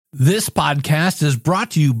This podcast is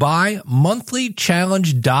brought to you by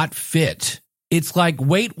monthlychallenge.fit. It's like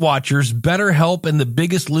Weight Watchers, BetterHelp, and The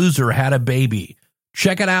Biggest Loser had a baby.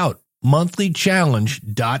 Check it out,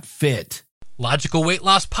 monthlychallenge.fit. Logical Weight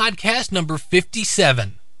Loss Podcast number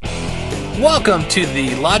 57. Welcome to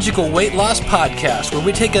the Logical Weight Loss Podcast, where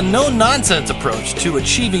we take a no-nonsense approach to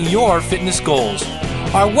achieving your fitness goals.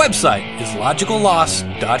 Our website is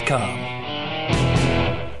logicalloss.com.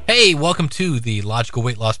 Hey, welcome to the Logical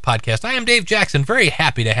Weight Loss Podcast. I am Dave Jackson, very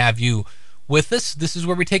happy to have you with us. This is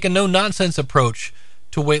where we take a no-nonsense approach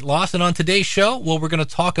to weight loss. And on today's show, we're going to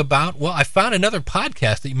talk about, I found another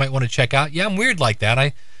podcast that you might want to check out. Yeah, I'm weird like that.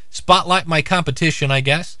 I spotlight my competition, I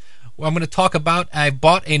guess. I'm going to talk about, I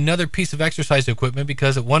bought another piece of exercise equipment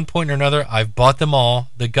because at one point or another, I've bought them all,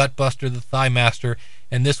 the Gut Buster, the Thigh Master,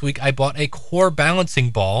 and this week I bought a core balancing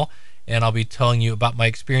ball. And I'll be telling you about my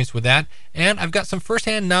experience with that. And I've got some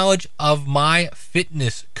firsthand knowledge of my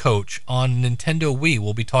fitness coach on Nintendo Wii.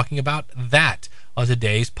 We'll be talking about that on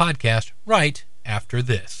today's podcast right after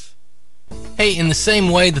this. Hey, in the same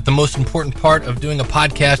way that the most important part of doing a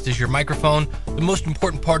podcast is your microphone, the most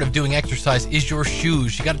important part of doing exercise is your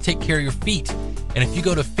shoes. You got to take care of your feet. And if you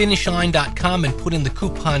go to finishline.com and put in the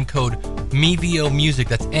coupon code MEVIO Music,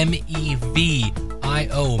 that's MEVIO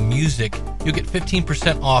Music, you'll get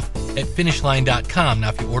 15% off at finishline.com. Now,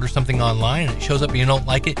 if you order something online and it shows up and you don't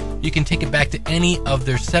like it, you can take it back to any of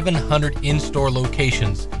their 700 in-store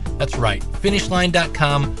locations. That's right,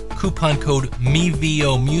 finishline.com, coupon code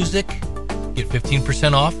MEVIO Music, get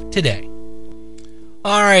 15% off today.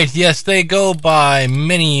 All right, yes, they go by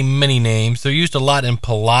many, many names. They're used a lot in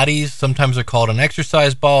Pilates. Sometimes they're called an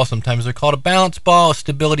exercise ball. Sometimes they're called a balance ball, a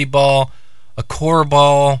stability ball, a core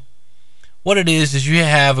ball. What it is you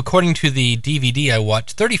have, according to the DVD I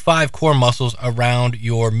watched, 35 core muscles around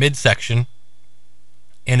your midsection.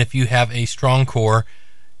 And if you have a strong core,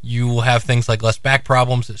 you will have things like less back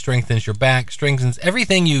problems. It strengthens your back, strengthens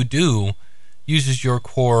everything you do, uses your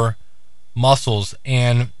core muscles.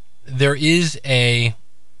 And there is a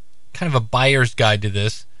kind of a buyer's guide to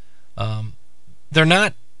this. They're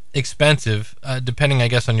not expensive, depending, I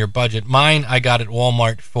guess, on your budget. Mine I got at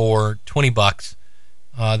Walmart for $20.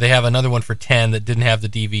 They have another one for $10 that didn't have the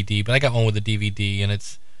DVD, but I got one with the DVD, and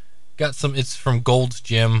it's from Gold's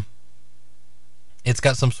Gym. It's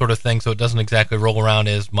got some sort of thing, so it doesn't exactly roll around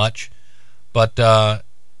as much, but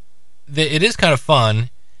it is kind of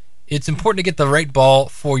fun. It's important to get the right ball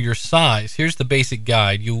for your size. Here's the basic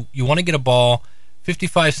guide. You want to get a ball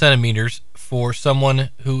 55 centimeters for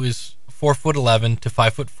someone who is 4'11" to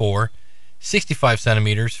 5'4", 65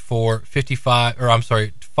 centimeters for 5'5"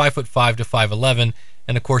 to 5'11",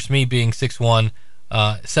 and of course me being 6'1",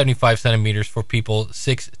 75 centimeters for people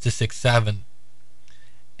 6 to 6'7".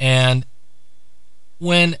 And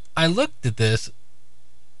when I looked at this,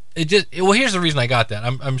 here's the reason I got that.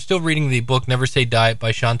 I'm still reading the book Never Say Diet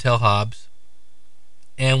by Chantel Hobbs.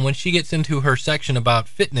 And when she gets into her section about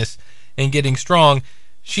fitness and getting strong,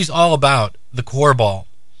 she's all about the core ball.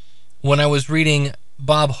 When I was reading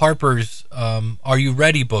Bob Harper's Are You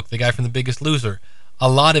Ready book, the guy from The Biggest Loser, a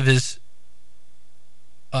lot of his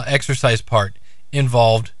exercise part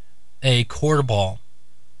involved a core ball.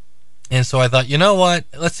 And so I thought, you know what?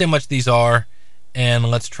 Let's see how much these are, and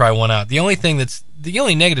let's try one out. The only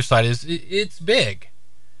negative side is it's big.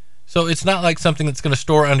 So it's not like something that's going to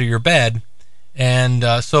store under your bed. And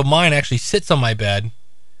so mine actually sits on my bed,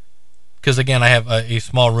 because again, I have a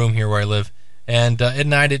small room here where I live, and at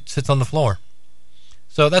night it sits on the floor.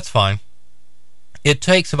 So that's fine. It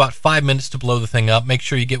takes about 5 minutes to blow the thing up. Make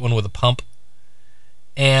sure you get one with a pump.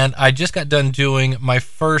 And I just got done doing my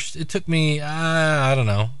first, it took me,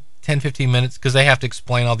 10-15 minutes, because they have to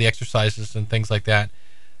explain all the exercises and things like that.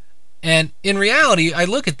 And in reality, I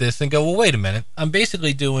look at this and go, well, wait a minute. I'm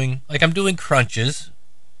basically doing crunches,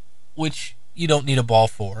 which you don't need a ball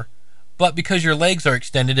for. But because your legs are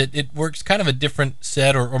extended, it works kind of a different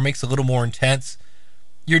set, or makes it a little more intense.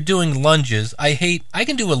 You're doing lunges. I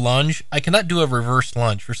can do a lunge. I cannot do a reverse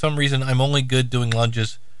lunge. For some reason, I'm only good doing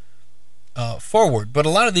lunges forward. But a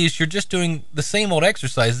lot of these, you're just doing the same old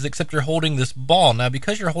exercises, except you're holding this ball. Now,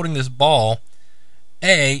 because you're holding this ball,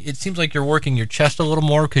 it seems like you're working your chest a little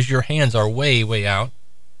more because your hands are way, way out.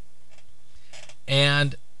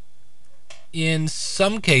 And in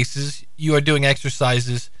some cases, you are doing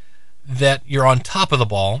exercises that you're on top of the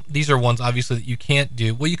ball. These are ones, obviously, that you can't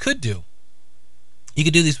do. Well, you could do. You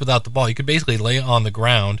could do these without the ball. You could basically lay on the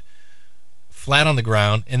ground, flat on the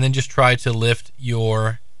ground, and then just try to lift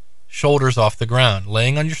your shoulders off the ground.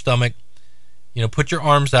 Laying on your stomach, put your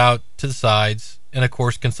arms out to the sides, and of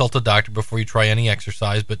course consult a doctor before you try any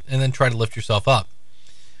exercise, and then try to lift yourself up.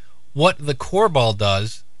 What the core ball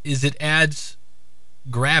does is it adds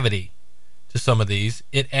gravity to some of these.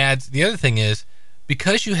 The other thing is,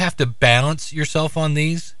 because you have to balance yourself on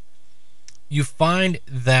these, you find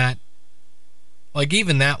that, like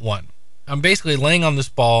even that one, I'm basically laying on this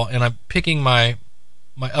ball and I'm picking my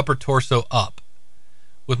upper torso up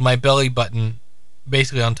with my belly button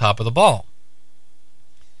basically on top of the ball.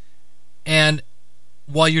 And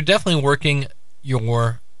while you're definitely working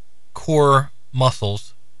your core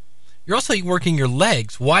muscles, you're also working your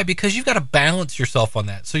legs. Why? Because you've got to balance yourself on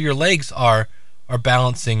that. So your legs are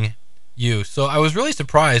balancing you. So I was really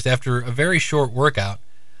surprised after a very short workout.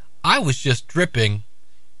 I was just dripping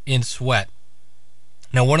in sweat.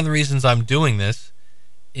 Now, one of the reasons I'm doing this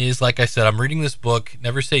is, like I said, I'm reading this book,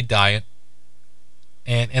 Never Say Diet,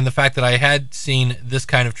 and the fact that I had seen this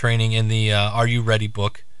kind of training in the Are You Ready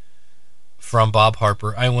book from Bob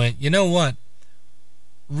Harper. I went, you know what?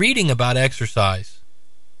 Reading about exercise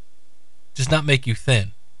does not make you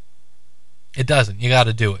thin. It doesn't. You got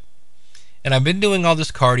to do it. And I've been doing all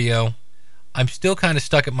this cardio. I'm still kind of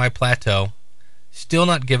stuck at my plateau. Still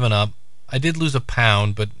not giving up. I did lose a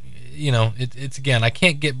pound, but it's again, I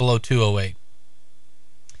can't get below 208.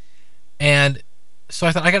 And so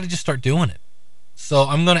I thought I got to just start doing it. So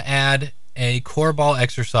I'm going to add a core ball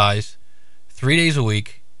exercise 3 days a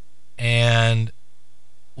week, and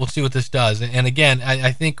we'll see what this does. And again,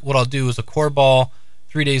 I think what I'll do is a core ball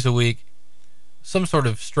 3 days a week, some sort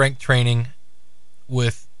of strength training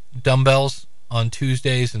with dumbbells on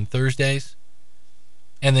Tuesdays and Thursdays,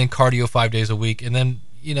 and then cardio 5 days a week. And then,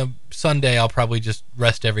 Sunday I'll probably just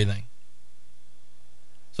rest everything.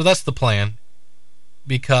 So that's the plan,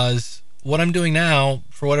 because what I'm doing now,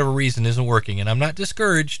 for whatever reason, isn't working. And I'm not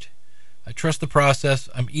discouraged. I trust the process.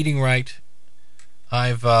 I'm eating right.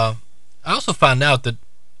 I also found out that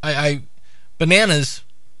bananas,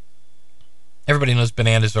 everybody knows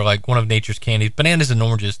bananas are like one of nature's candies. Bananas and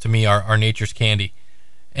oranges, to me, are nature's candy.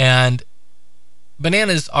 And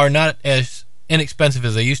bananas are not as inexpensive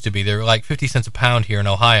as they used to be. They're like 50 cents a pound here in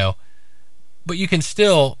Ohio. But you can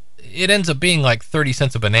still, it ends up being like 30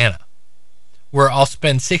 cents a banana, where I'll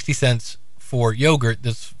spend 60 cents for yogurt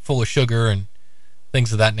that's full of sugar and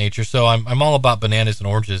things of that nature. So I'm all about bananas and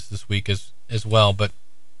oranges this week as well. But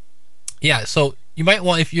yeah, so you might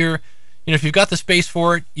want, if you've got the space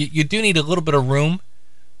for it, you do need a little bit of room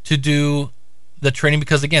to do the training,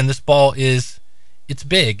 because again, this ball it's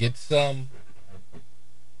big. It's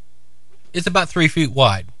about 3 feet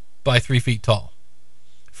wide by 3 feet tall.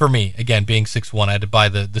 For me, again, being 6'1", I had to buy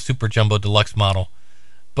the Super Jumbo Deluxe model.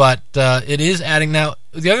 But it is adding. Now,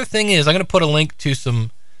 the other thing is, I'm going to put a link to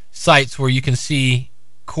some sites where you can see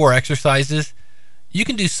core exercises. You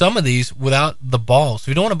can do some of these without the ball. So if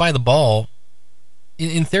you don't want to buy the ball,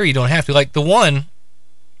 in theory, you don't have to. Like the one,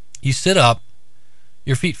 you sit up,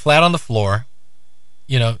 your feet flat on the floor,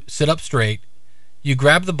 sit up straight. You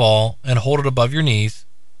grab the ball and hold it above your knees,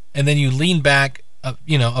 and then you lean back,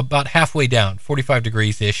 about halfway down, 45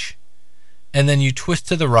 degrees-ish, and then you twist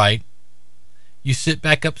to the right. You sit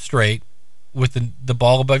back up straight with the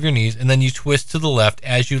ball above your knees, and then you twist to the left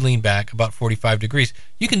as you lean back about 45 degrees.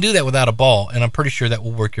 You can do that without a ball, and I'm pretty sure that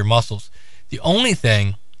will work your muscles. The only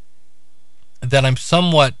thing that I'm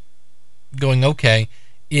somewhat going okay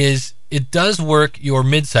is it does work your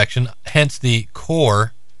midsection, hence the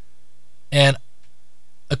core. And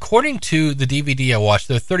according to the DVD I watched,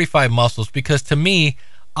 there are 35 muscles, because to me,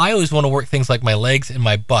 I always want to work things like my legs and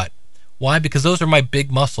my butt. Why? Because those are my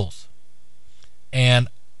big muscles. And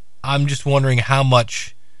I'm just wondering how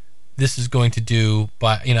much this is going to do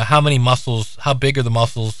by, how many muscles, how big are the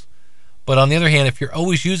muscles. But on the other hand, if you're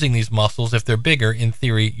always using these muscles, if they're bigger, in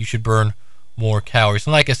theory, you should burn more calories.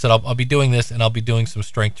 And like I said, I'll be doing this, and I'll be doing some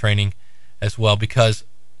strength training as well, because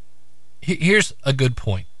here's a good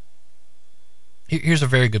point. Here's a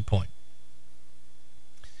very good point.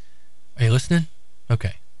 Are you listening?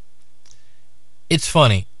 Okay. It's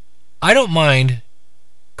funny. I don't mind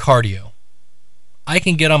cardio. I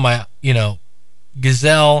can get on my,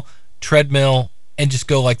 Gazelle treadmill and just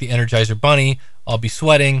go like the Energizer Bunny. I'll be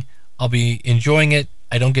sweating. I'll be enjoying it.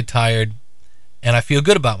 I don't get tired. And I feel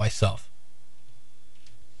good about myself.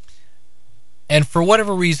 And for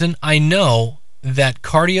whatever reason, I know that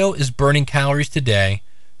cardio is burning calories today.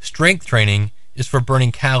 Strength training is for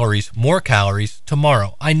burning calories, more calories,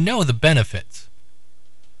 tomorrow. I know the benefits.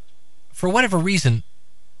 For whatever reason,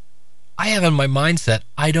 I have in my mindset,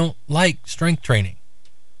 I don't like strength training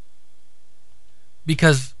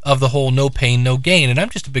because of the whole no pain, no gain. And I'm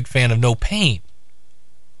just a big fan of no pain.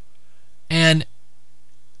 And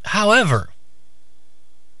however,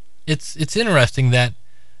 it's interesting that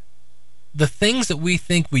the things that we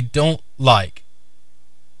think we don't like,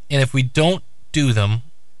 and if we don't do them,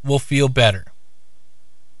 will feel better.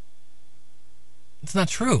 It's not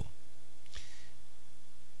true.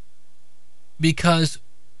 Because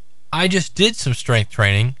I just did some strength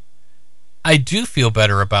training. I do feel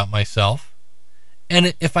better about myself.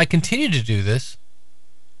 And if I continue to do this,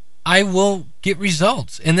 I will get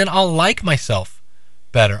results. And then I'll like myself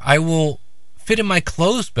better. I will fit in my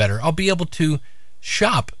clothes better. I'll be able to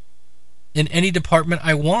shop in any department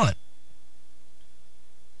I want.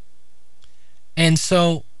 And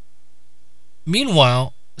so,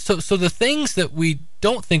 meanwhile, so the things that we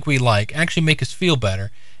don't think we like actually make us feel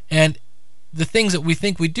better. And the things that we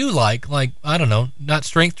think we do like, I don't know, not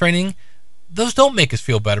strength training, those don't make us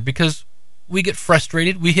feel better because we get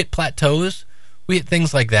frustrated, we hit plateaus, we hit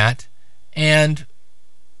things like that, and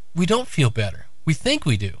we don't feel better. We think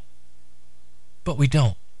we do, but we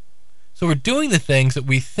don't. So we're doing the things that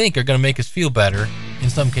we think are going to make us feel better in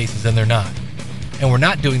some cases, and they're not. And we're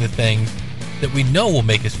not doing the things that we know will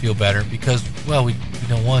make us feel better because, well, we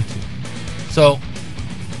don't want to. So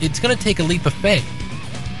it's going to take a leap of faith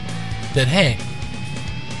that, hey,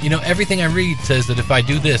 everything I read says that if I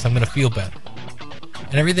do this, I'm going to feel better.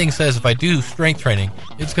 And everything says if I do strength training,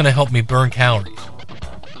 it's going to help me burn calories.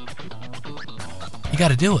 You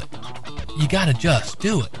got to do it. You got to just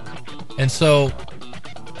do it. And so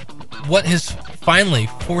what has finally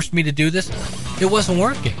forced me to do this, it wasn't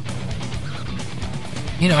working.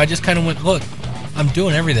 I just kind of went, look, I'm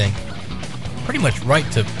doing everything pretty much right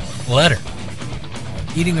to letter.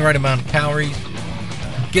 Eating the right amount of calories,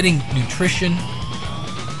 getting nutrition,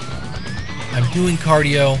 I'm doing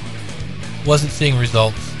cardio, wasn't seeing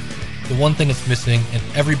results. The one thing that's missing in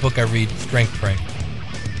every book I read, strength training.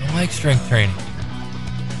 I don't like strength training.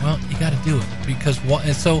 Well, you got to do it because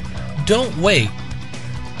and so don't wait.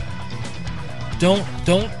 Don't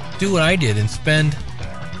do what I did and spend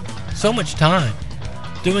so much time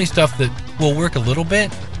doing stuff that will work a little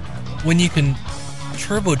bit when you can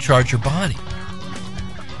turbocharge your body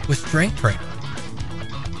with strength training.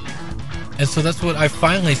 And so that's what I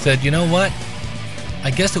finally said, you know what? I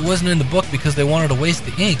guess it wasn't in the book because they wanted to waste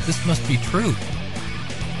the ink. This must be true.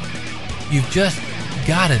 You've just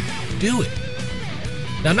got to do it.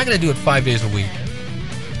 Now, I'm not going to do it 5 days a week.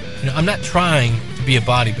 I'm not trying to be a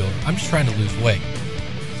bodybuilder. I'm just trying to lose weight.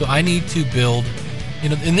 So I need to build,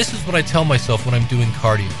 and this is what I tell myself when I'm doing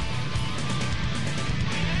cardio,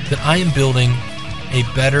 that I am building a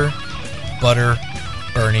better butter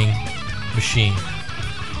burning machine.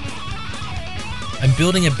 I'm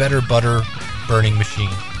building a better butter burning machine.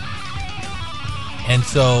 And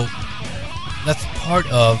so that's part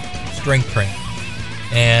of strength training.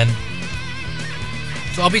 And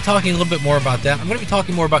so I'll be talking a little bit more about that. I'm going to be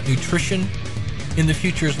talking more about nutrition in the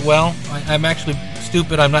future as well. I'm actually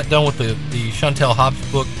stupid. I'm not done with the Chantel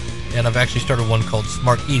Hobbs book, and I've actually started one called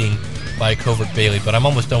Smart Eating by Covert Bailey, but I'm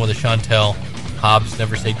almost done with the Chantel Hobbs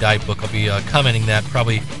Never Say Die book. I'll be commenting that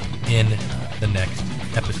probably in the next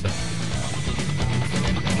episode.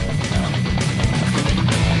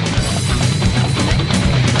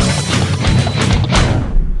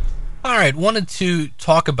 All right, wanted to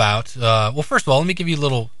talk about, well, first of all, let me give you a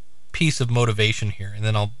little piece of motivation here, and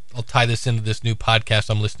then I'll tie this into this new podcast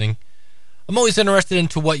I'm listening. I'm always interested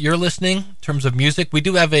into what you're listening in terms of music. We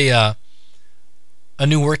do have a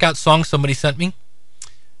new workout song somebody sent me.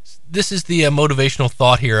 This is the motivational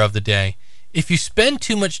thought here of the day. If you spend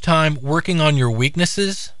too much time working on your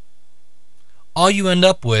weaknesses, all you end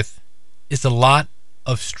up with is a lot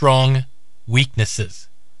of strong weaknesses.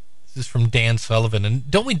 This is from Dan Sullivan. And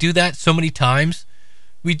don't we do that so many times?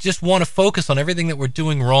 We just want to focus on everything that we're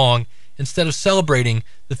doing wrong instead of celebrating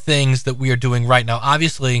the things that we are doing right. Now,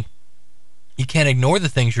 obviously, you can't ignore the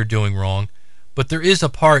things you're doing wrong, but there is a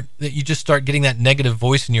part that you just start getting that negative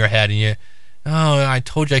voice in your head, and you, oh, I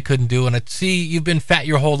told you I couldn't do it. And see, you've been fat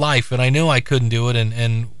your whole life, and I knew I couldn't do it,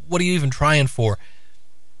 and what are you even trying for?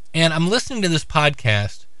 And I'm listening to this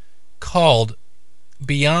podcast called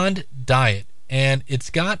Beyond Diet, and it's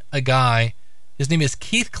got a guy, his name is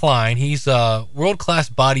Keith Klein. He's a world-class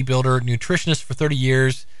bodybuilder, nutritionist for 30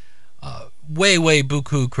 years, way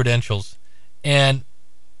buku credentials. And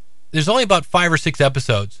there's only about 5 or 6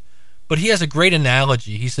 episodes, but he has a great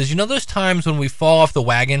analogy. He says, those times when we fall off the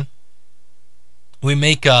wagon, we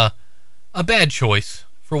make a bad choice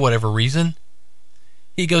for whatever reason.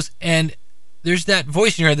 He goes, and there's that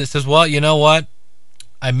voice in your head that says, well, you know what?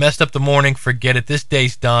 I messed up the morning. Forget it. This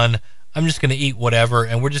day's done. I'm just going to eat whatever,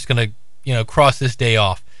 and we're just going to, cross this day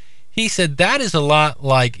off. He said that is a lot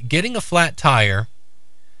like getting a flat tire,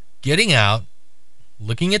 getting out,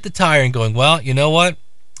 looking at the tire and going, well, you know what?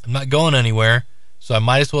 I'm not going anywhere, so I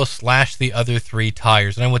might as well slash the other 3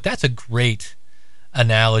 tires. And I went, that's a great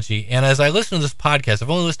analogy. And as I listen to this podcast, I've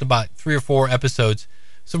only listened to about 3 or 4 episodes,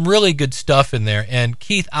 some really good stuff in there. And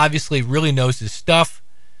Keith obviously really knows his stuff.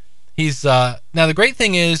 He's now the great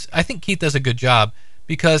thing is I think Keith does a good job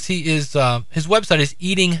because he is his website is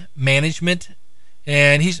Eating Management,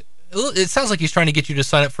 and it sounds like he's trying to get you to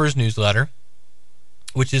sign up for his newsletter,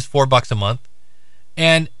 which is $4 a month.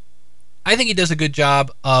 And I think he does a good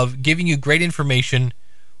job of giving you great information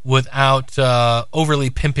without overly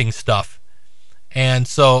pimping stuff. And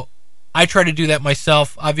so I try to do that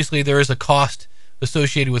myself. Obviously, there is a cost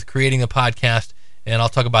associated with creating a podcast, and I'll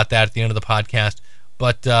talk about that at the end of the podcast.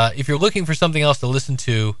 But if you're looking for something else to listen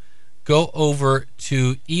to, go over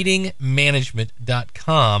to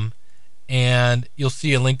eatingmanagement.com, and you'll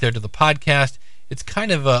see a link there to the podcast. It's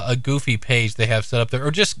kind of a goofy page they have set up there.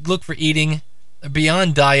 Or just look for Eating.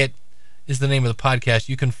 Beyond Diet is the name of the podcast.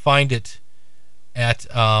 You can find it at,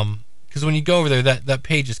 because when you go over there, that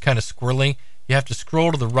page is kind of squirrely. You have to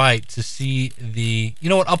scroll to the right to see the, you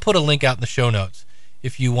know what, I'll put a link out in the show notes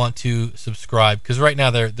if you want to subscribe, because right now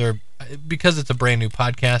they're because it's a brand new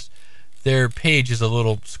podcast, their page is a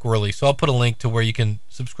little squirrely. So I'll put a link to where you can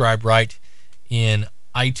subscribe right in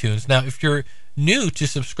iTunes. Now, if you're new to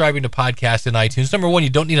subscribing to podcasts in iTunes, number one, you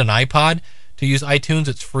don't need an iPod to use iTunes.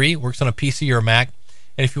 It's free. It works on a PC or a Mac.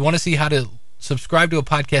 And if you want to see how to subscribe to a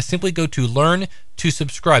podcast, simply go to Learn to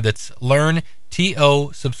Subscribe. That's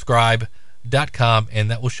LearnToSubscribe.com, and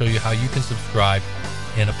that will show you how you can subscribe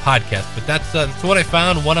in a podcast. But that's what I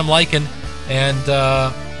found, what I'm liking, and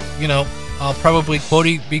I'll probably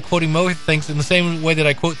be quoting more things in the same way that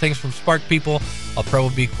I quote things from Spark People. I'll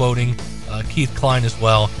probably be quoting Keith Klein as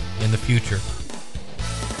well in the future.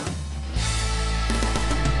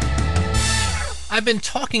 I've been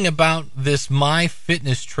talking about this My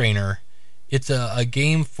Fitness Trainer. It's a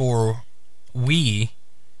game for Wii,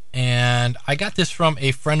 and I got this from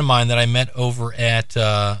a friend of mine that I met over at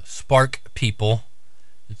Spark People.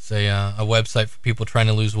 It's a website for people trying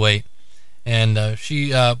to lose weight. And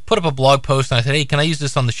she put up a blog post, and I said, hey, can I use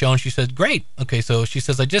this on the show? And she said, great. Okay, so she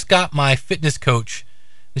says, I just got my fitness coach,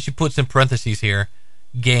 and she puts in parentheses here,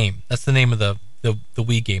 game. That's the name of the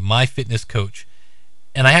Wii game, My Fitness Coach.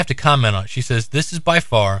 And I have to comment on it. She says, this is by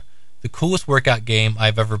far the coolest workout game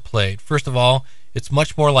I've ever played. First of all, it's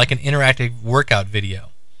much more like an interactive workout video.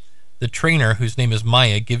 The trainer, whose name is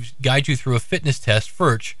Maya, guides you through a fitness test.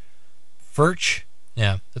 Furch?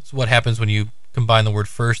 Yeah, that's what happens when you combine the word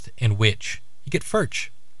first and which. You get Furch.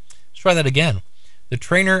 Let's try that again. The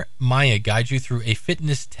trainer, Maya, guides you through a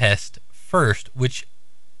fitness test first, which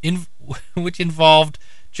involved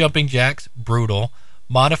jumping jacks, brutal,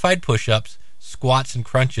 modified push-ups, squats, and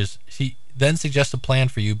crunches. She then suggests a plan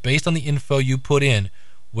for you based on the info you put in,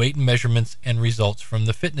 weight and measurements, and results from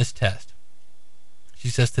the fitness test. She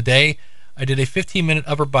says, today I did a 15-minute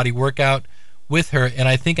upper body workout with her, and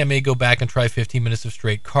I think I may go back and try 15 minutes of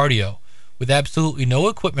straight cardio. With absolutely no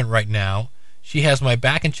equipment right now, she has my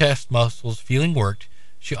back and chest muscles feeling worked.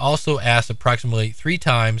 She also asks approximately 3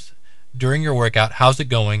 times during your workout, how's it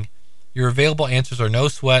going? Your available answers are no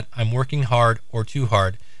sweat, I'm working hard, or too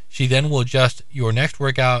hard. She then will adjust your next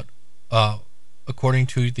workout according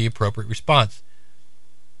to the appropriate response.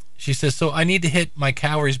 She says, so I need to hit my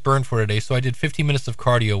calories burned for today, so I did 15 minutes of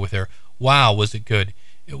cardio with her. Wow, was it good.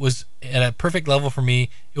 It was at a perfect level for me.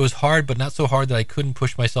 It was hard, but not so hard that I couldn't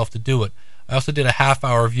push myself to do it. I also did a half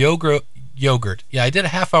hour of yogurt. Yeah, I did a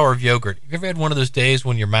half hour of yogurt. Have you ever had one of those days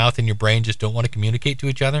when your mouth and your brain just don't want to communicate to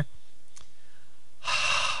each other?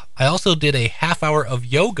 I also did a half hour of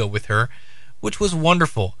yoga with her, which was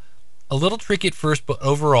wonderful. A little tricky at first, but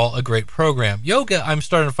overall a great program. Yoga, I'm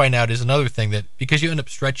starting to find out, is another thing that, because you end up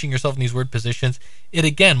stretching yourself in these weird positions, it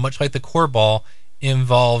again, much like the core ball,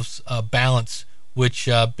 involves balance, which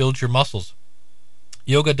builds your muscles.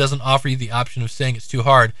 Yoga doesn't offer you the option of saying it's too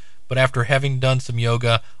hard, but after having done some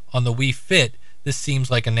yoga on the Wii Fit, this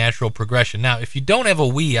seems like a natural progression. Now, if you don't have a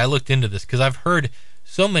Wii, I looked into this because I've heard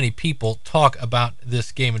so many people talk about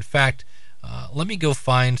this game. In fact, let me go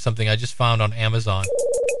find something I just found on Amazon.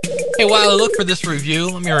 Hey, while I look for this review,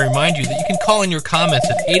 let me remind you that you can call in your comments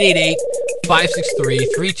at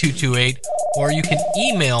 888-563-3228, or you can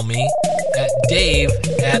email me at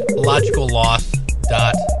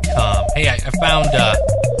dave@logicalloss.com. Hey, I found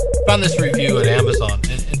this review at Amazon,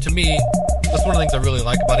 and to me, that's one of the things I really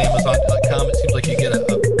like about Amazon.com. It seems like you get a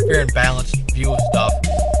fair and balanced view of stuff.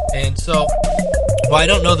 And so, well, I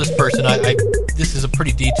don't know this person. This is a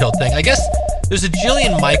pretty detailed thing. I guess there's a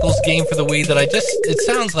Jillian Michaels game for the Wii that it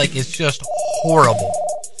sounds like it's just horrible.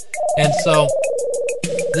 And so,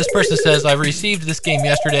 this person says, I received this game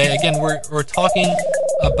yesterday. Again, we're talking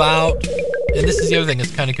about, and this is the other thing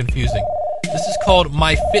that's kind of confusing. This is called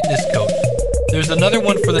My Fitness Coach. There's another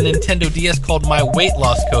one for the Nintendo DS called My Weight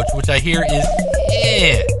Loss Coach, which I hear is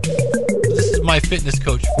This is my fitness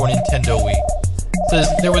coach for Nintendo Wii. It says,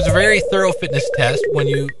 there was a very thorough fitness test when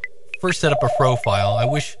you first set up a profile. I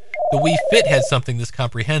wish the Wii Fit had something this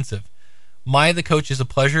comprehensive. Maya, the coach, is a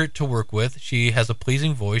pleasure to work with. She has a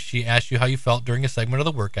pleasing voice. She asks you how you felt during a segment of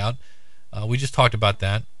the workout. We just talked about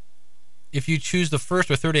that. If you choose the first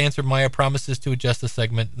or third answer, Maya promises to adjust the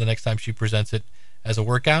segment the next time she presents it as a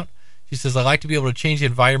workout. She says, I like to be able to change the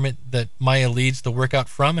environment that Maya leads the workout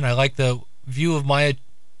from, and I like the view of Maya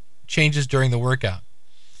changes during the workout.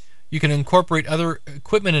 You can incorporate other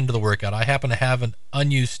equipment into the workout. I happen to have an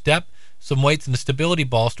unused step, some weights, and a stability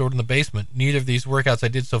ball stored in the basement. Neither of these workouts I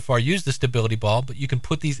did so far use the stability ball, but you can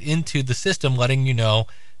put these into the system, letting you know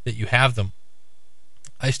that you have them.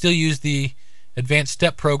 I still use the advanced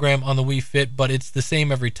step program on the Wii Fit, but it's the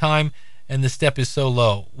same every time, and the step is so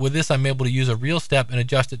low. With this, I'm able to use a real step and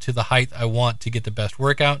adjust it to the height I want to get the best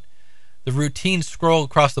workout. The routines scroll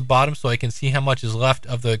across the bottom so I can see how much is left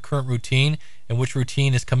of the current routine and which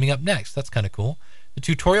routine is coming up next. That's kind of cool. The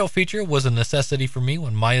tutorial feature was a necessity for me.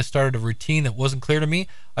 When Maya started a routine that wasn't clear to me,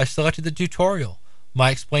 I selected the tutorial.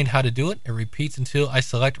 Maya explained how to do it. It repeats until I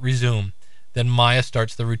select resume. Then Maya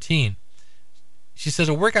starts the routine. She says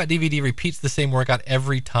a workout DVD repeats the same workout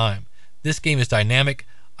every time. This game is dynamic.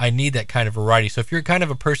 I need that kind of variety. So if you're kind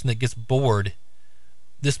of a person that gets bored,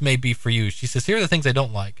 this may be for you. She says, here are the things I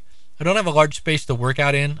don't like. I don't have a large space to work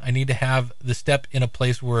out in. I need to have the step in a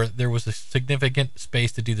place where there was a significant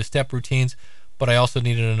space to do the step routines, but I also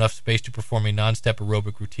needed enough space to perform a non-step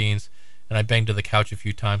aerobic routines, and I banged to the couch a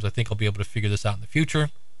few times. I think I'll be able to figure this out in the future.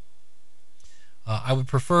 I would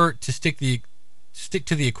prefer to stick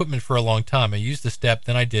to the equipment for a long time. I used the step,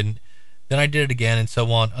 then I didn't, then I did it again, and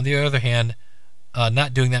so on. On the other hand,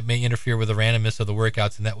 not doing that may interfere with the randomness of the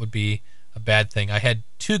workouts, and that would be a bad thing. I had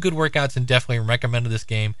 2 good workouts and definitely recommended this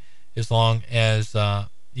game as long as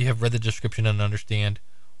you have read the description and understand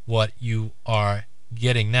what you are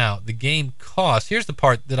getting. Now, the game costs, here's the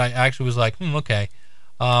part that I actually was like, okay.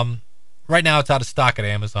 Right now it's out of stock at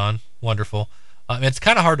Amazon. Wonderful. It's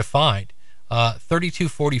kind of hard to find.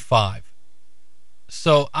 $32.45.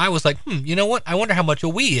 So I was like, you know what? I wonder how much a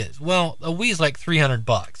Wii is. Well, a Wii is like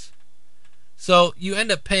 $300. So you end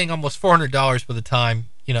up paying almost $400 by the time,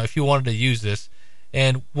 if you wanted to use this.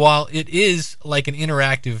 And while it is like an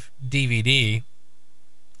interactive DVD,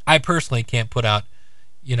 I personally can't put out,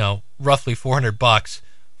 roughly $400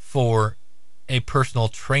 for a personal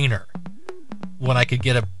trainer when I could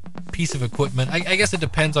get a piece of equipment. I guess it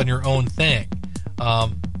depends on your own thing.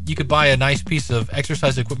 You could buy a nice piece of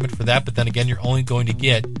exercise equipment for that, but then again, you're only going to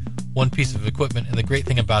get one piece of equipment. And the great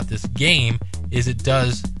thing about this game is it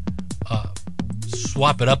does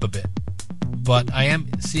swap it up a bit. But I am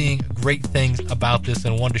seeing great things about this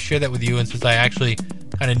and wanted to share that with you. And since I actually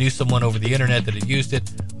kind of knew someone over the internet that had used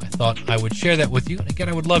it, I thought I would share that with you. And again,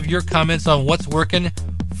 I would love your comments on what's working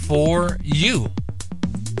for you.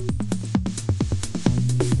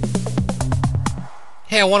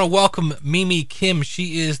 Hey, I want to welcome Mimi Kim.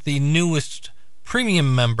 She is the newest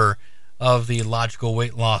premium member of the Logical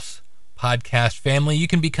Weight Loss podcast family. You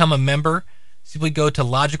can become a member. Simply go to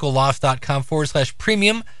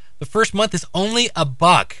logicalloss.com/premium. The first month is only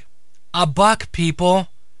 $1. $1, people.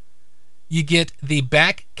 You get the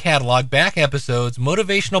back catalog, back episodes,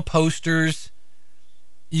 motivational posters.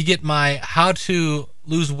 You get my How to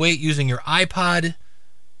Lose Weight Using Your iPod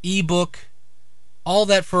ebook. All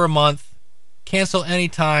that for a month. Cancel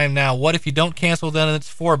anytime. Now, what if you don't cancel? Then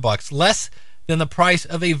it's $4. Less than the price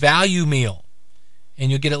of a value meal.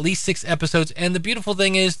 And you'll get at least 6 episodes. And the beautiful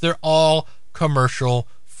thing is they're all commercial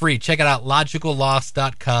free. Check it out,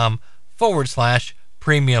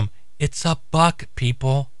 logicalloss.com/premium. It's $1,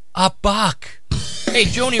 people. $1. Hey,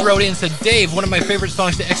 Joni wrote in and said, Dave, one of my favorite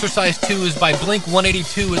songs to exercise to is by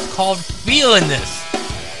Blink-182. It's called Feelin' This.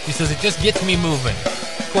 He says, it just gets me moving.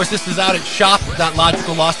 Of course, this is out at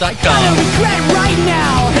shop.logicalloss.com. I gotta regret right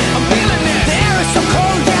now. I'm feeling this. The air is so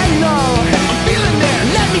cold and low. I'm feeling this.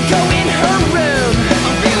 Let me go in her room.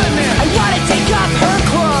 I'm feeling this. I wanna take off her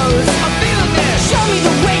clothes. I'm feeling this. Show me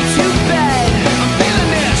the way to bed. I'm feeling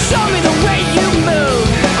this. Show me the way you move.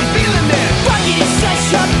 I'm feeling this. Fuck it, it's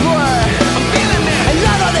such a blur. I'm feeling this. I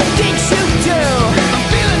love all the things you do. I'm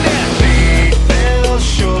feeling this. We fell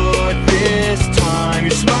short this time.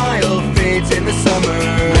 Your smile fades in the summer.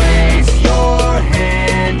 Place your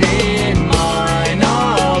hand in mine.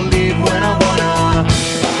 I'll leave when I wanna.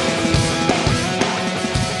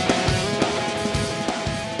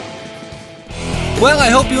 Well, I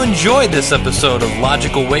hope you enjoyed this episode of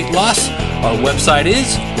Logical Weight Loss. Our website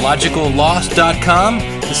is logicalloss.com.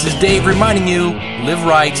 This is Dave reminding you, live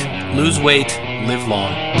right, lose weight, live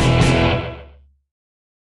long.